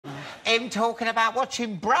him talking about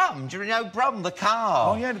watching Brum. Do you know Brum, the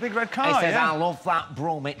car? Oh, yeah, the big red car, He says, yeah. I love that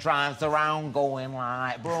Brum. It drives around going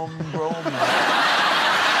like Brum, Brum.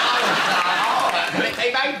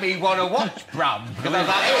 It made me want to watch Brum, because I was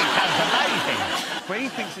like, it sounds amazing. But he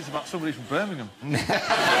thinks it's about somebody from Birmingham.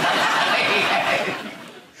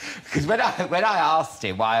 Because when I asked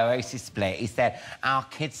him why Oasis split, he said, our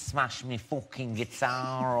kids smashed me fucking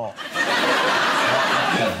guitar up.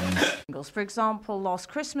 For example, Last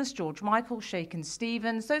Christmas, George Michael, Shakin'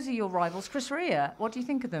 Stevens. Those are your rivals. Chris Rea, what do you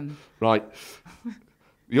think of them? Right.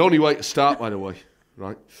 The only way to start, by the way,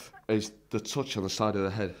 right, is the touch on the side of the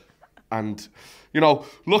head. And, you know,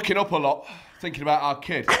 looking up a lot, thinking about our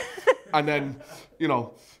kid, and then, you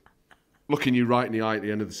know, looking you right in the eye at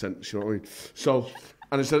the end of the sentence, you know what I mean? So,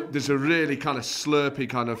 and there's a really kind of slurpy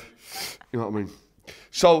kind of, you know what I mean?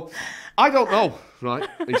 So, I don't know, right?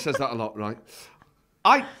 He says that a lot, right?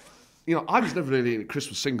 I was never really into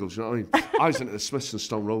Christmas singles, you know what I mean? I was into the Smiths and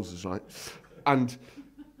Stone Roses, right? And,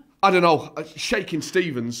 I don't know, Shakin'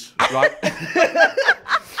 Stevens, right?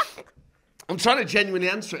 I'm trying to genuinely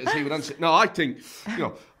answer it as he would answer it. No, I think, you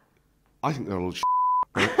know, I think they're a little shit,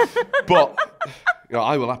 right? But, you know,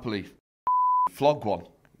 I will happily flog one,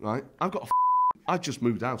 right? I've just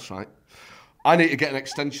moved house, right? I need to get an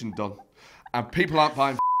extension done. And people aren't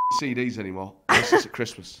buying CDs anymore. This is at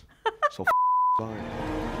Christmas. So bye.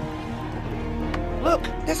 Look,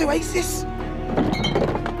 there's Oasis.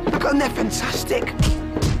 Look at them, they're fantastic.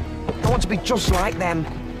 I want to be just like them.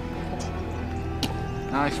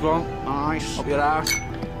 Nice one, nice. Up your ass.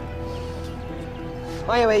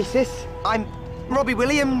 Hi, Oasis. I'm Robbie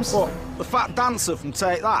Williams. What, the fat dancer from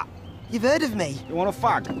Take That? You've heard of me? You want a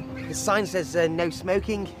fag? The sign says no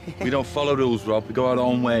smoking. We don't follow rules, Rob. We go our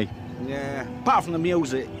own way. Yeah. Apart from the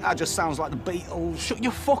music, that just sounds like the Beatles. Shut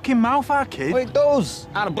your fucking mouth, our kid. Well, it does.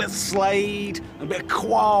 And a bit of Slade, a bit of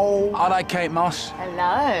Quo. All right, Kate Moss.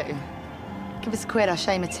 Hello. Give us a quid, I'll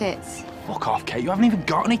show you my tits. Fuck off, Kate. You haven't even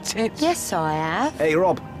got any tits. Yes, I have. Hey,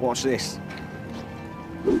 Rob, watch this.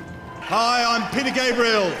 Hi, I'm Peter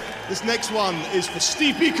Gabriel. This next one is for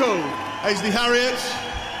Steve Biko, Ainsley Harriott,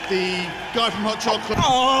 the guy from Hot Chocolate.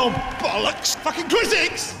 Oh, bollocks! Fucking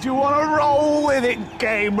critics! Do you want to roll with it,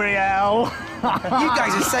 Gabriel? You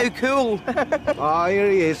guys are so cool. Ah, here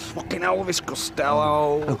he is, fucking Elvis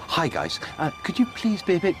Costello. Oh, hi, guys. Could you please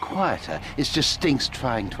be a bit quieter? It's just Stinks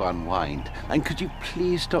trying to unwind. And could you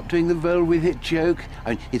please stop doing the roll with it joke?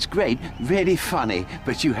 I mean, it's great, really funny,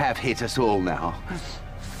 but you have hit us all now.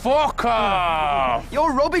 Fuck off!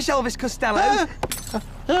 You're rubbish, Elvis Costello.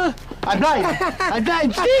 I'm blind! I'm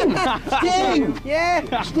blind! Sting! Sting!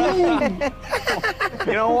 Yeah. Sting!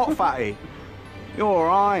 You know what, fatty? You're all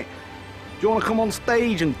right. Do you want to come on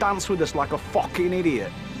stage and dance with us like a fucking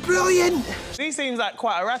idiot? Brilliant. He seems like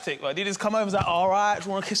quite erratic. Like, he just come over and like, all right, do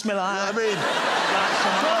you want to kiss me like? You know what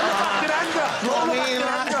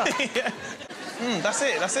I mean? That's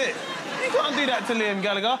it, that's it. You can't do that to Liam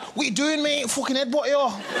Gallagher. What you doing, mate? Fucking headbutt you.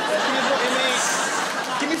 Fucking headbutt you,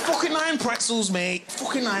 mate. Give me fucking 9 pretzels, mate.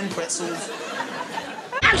 Fucking 9 pretzels.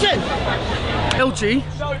 Action! LG,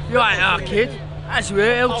 you right, kid? As you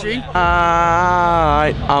hear, LG.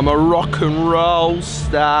 I'm a rock and roll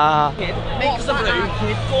star. Kid, make us a blue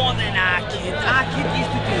kid. Go on then, kid. Our kid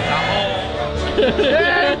used to do that.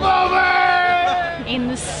 Hey, Bobby! In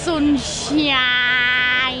the sunshine.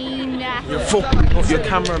 You're fucking off your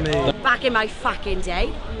camera, mate. Back in my fucking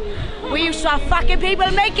day, we used to have fucking people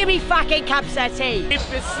making me fucking cups of tea. If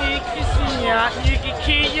the secret's in ya, you can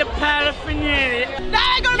keep your paraphernalia.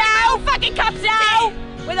 No fucking cups now!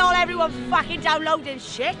 With everyone fucking downloading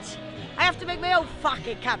shit, I have to make my own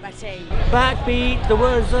fucking cup of tea. Backbeat, the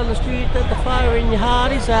words on the street that the fire in your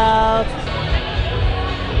heart is out.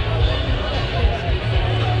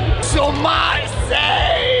 Some might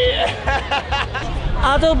say!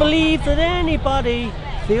 I don't believe that anybody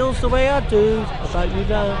feels the way I do about you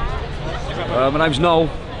now. My name's Noel.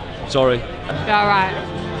 Sorry. All right.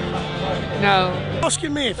 No.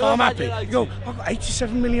 Asking me if I'm happy. You go, I've got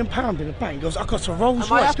 £87 million in the bank. He goes, I've got a Rolls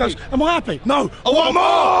Royce. Goes, am I happy? No, I want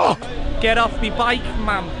more! Get off me bike,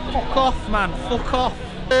 man. Fuck off, man. Fuck off.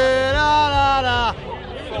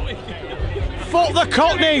 Fuck the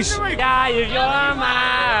Cockneys! Yeah, if you're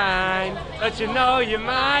mine, but you know you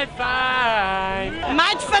might find.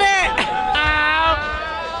 Mad for it! Now,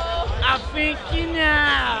 I think you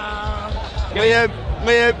know.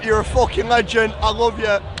 Liam, you're a fucking legend. I love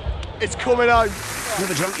you. It's coming out.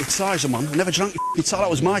 Never drank your Tizer, man. I never drank your Tizer. That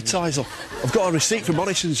was my Tizer. I've got a receipt from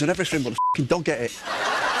Morrison's and everything, but the fucking dog get it.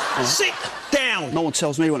 Sit down. No one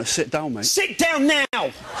tells me when to sit down, mate. Sit down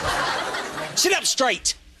now. Sit up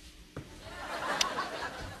straight.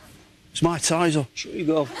 It's my Tizer. Shut your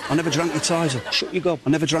gob. I never drank your Tizer. Shut your gob. I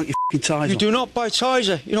never drank your fucking Tizer. You do not buy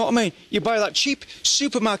Tizer, you know what I mean? You buy that cheap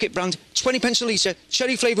supermarket brand, 20 pence a litre,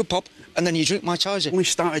 cherry flavoured pop, and then you drink my Tizer. I only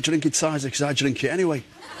started drinking Tizer because I drink it anyway.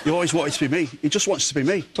 You always wanted to be me. He just wants to be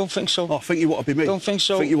me. Don't think so. Oh, think you want to be me. Don't think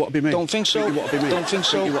so. Think you want to be me. Don't think so. Think you want to be me. Don't think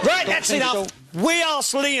so. Right, that's enough. We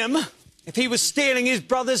asked Liam if he was stealing his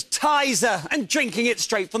brother's Tizer and drinking it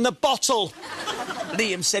straight from the bottle.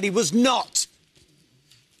 Liam said he was not.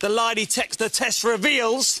 The lie detector test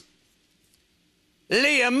reveals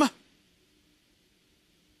Liam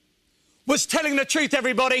was telling the truth,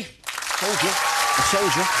 everybody. Told you. I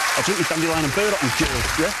told you. I drink your dandelion and burdock and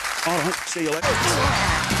George, yeah? All right, see you later.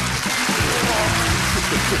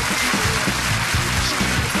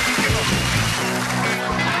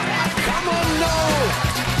 Come on, Noel!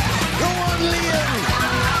 Go on, Liam!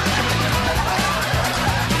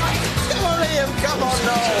 Come on, Liam! Come on,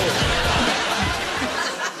 Noel!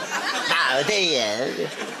 Oh, do you?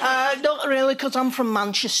 Not really, because I'm from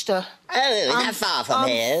Manchester. Oh, not far from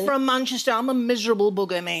here. I'm from Manchester. I'm a miserable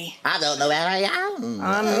bugger, me. I don't know where I am.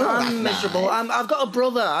 I'm miserable. I've got a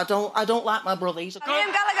brother. I don't like my brother. He's a... Noel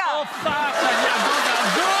Gallagher! Oh, fuck,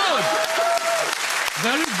 good!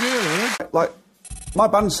 Very good. Like, my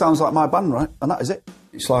band sounds like my band, right? And that is it.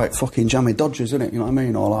 It's like fucking Jammy Dodgers, isn't it? You know what I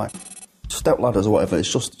mean? Or like Stepladders or whatever.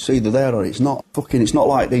 It's just, it's either there or it's not. Fucking, it's not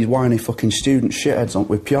like these whiny fucking student shitheads on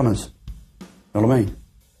with pianos. You know what I mean?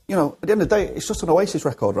 You know, at the end of the day, it's just an Oasis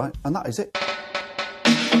record, right? And that is it.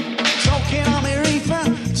 Talking on me reefer,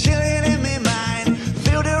 chilling in me mind.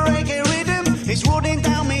 Feel the reggae rhythm, it's running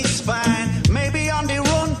down me spine. Maybe on the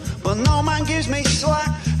run, but no man gives me slack.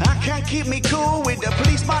 I can't keep me cool with the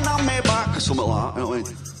policeman on my back. Something like that, you know what I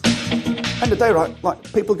mean? End of the day, right? Like,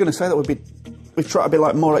 people are going to say that we try to be,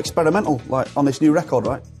 like, more experimental, like, on this new record,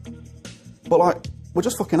 right? But, like, we're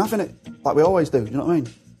just fucking having it, like we always do, you know what I mean?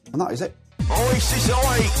 And that is it. Oasis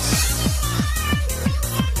 08.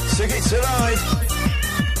 Ticket to ride.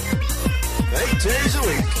 8 days a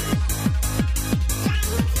week.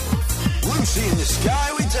 Lucy in the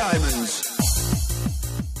sky with diamonds.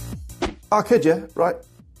 Our kid, yeah, right?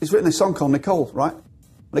 He's written this song called Nicole, right?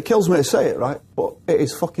 And it kills me to say it, right? But it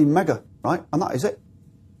is fucking mega, right? And that is it.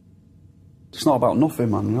 It's not about nothing,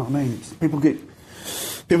 man, you know what I mean? People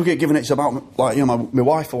get given it's about, like, you know, my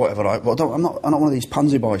wife or whatever, right? But I'm not one of these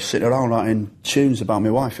pansy boys sitting around writing tunes about my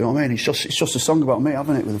wife, you know what I mean? It's just a song about me,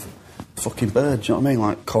 having it with a fucking bird, you know what I mean?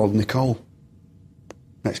 Like, called Nicole.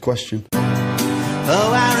 Next question.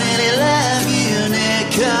 Oh, I really love you,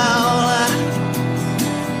 Nicole.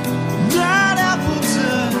 Not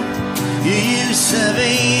Appleton. You used to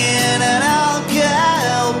be in an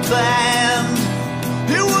all-girl band.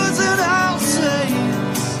 It wasn't all saints.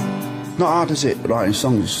 Not hard, is it, writing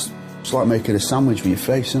songs? It's like making a sandwich with your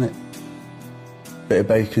face, isn't it? Bit of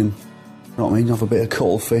bacon, you know what I mean? Have a bit of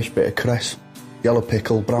cuttlefish, bit of cress, yellow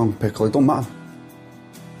pickle, brown pickle, it don't matter.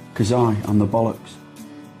 Because I am the bollocks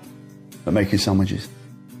at making sandwiches.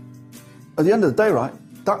 At the end of the day, right,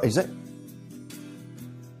 that is it.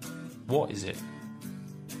 What is it?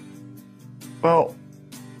 Well,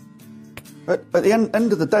 at the end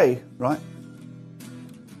of the day, right,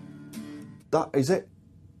 that is it.